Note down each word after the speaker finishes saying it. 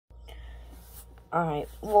Alright,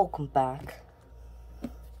 welcome back.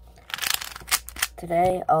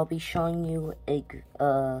 Today I'll be showing you a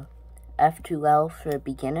F2L for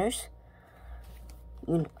beginners.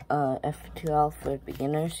 F2L for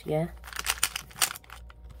beginners, yeah.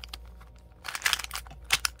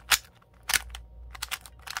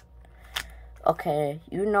 Okay,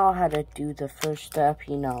 you know how to do the first step,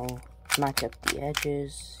 match up the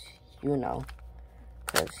edges,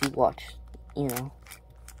 because you watched,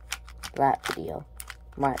 that video,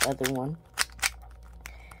 my other one.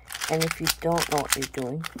 And if you don't know what you're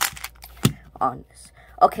doing on this,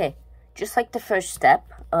 okay, just like the first step,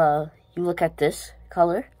 you look at this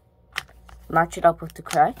color, match it up with the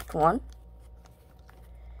correct one,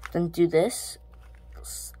 then do this,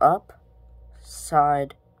 up,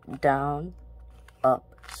 side, down, up,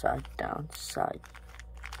 side, down, side.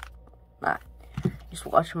 Just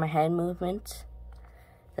watch my hand movements.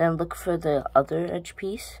 Then look for the other edge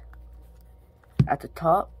piece at the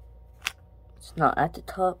top. It's not at the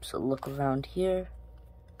top, so look around here.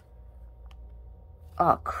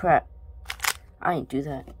 Oh crap, I didn't do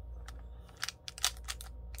that.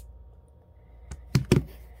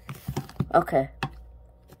 Okay,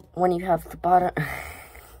 when you have the bottom,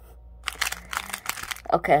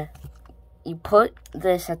 okay, you put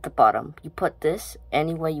this at the bottom. You put this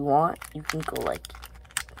any way you want. You can go like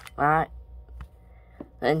that.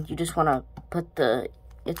 Then you just want to put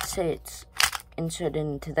it's inserted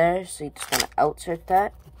into there, so you just want to outsert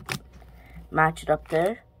that. Match it up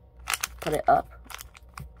there. Put it up.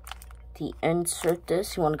 To insert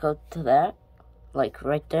this, you want to go to that, like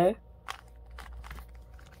right there.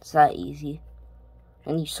 It's that easy.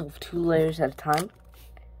 And you solve 2 layers at a time.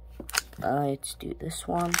 Let's do this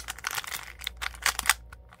one.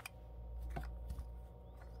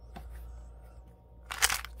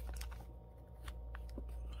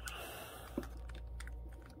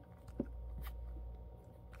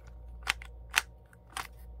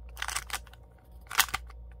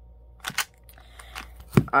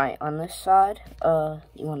 Alright, on this side,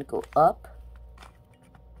 you want to go up,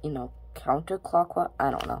 counterclockwise, I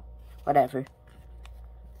don't know, whatever.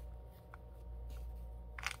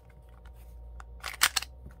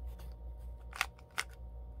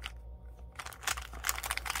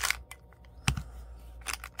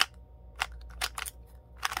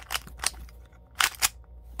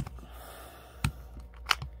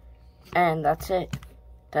 And that's it.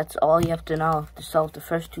 That's all you have to know to solve the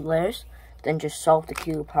first 2 layers. Then just solve the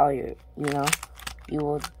cube how you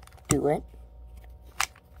will do it.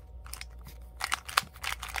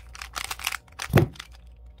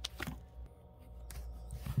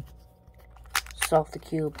 Solve the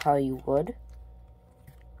cube how you would.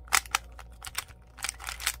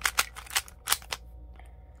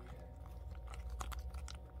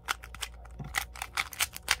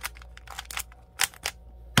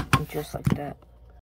 And just like that.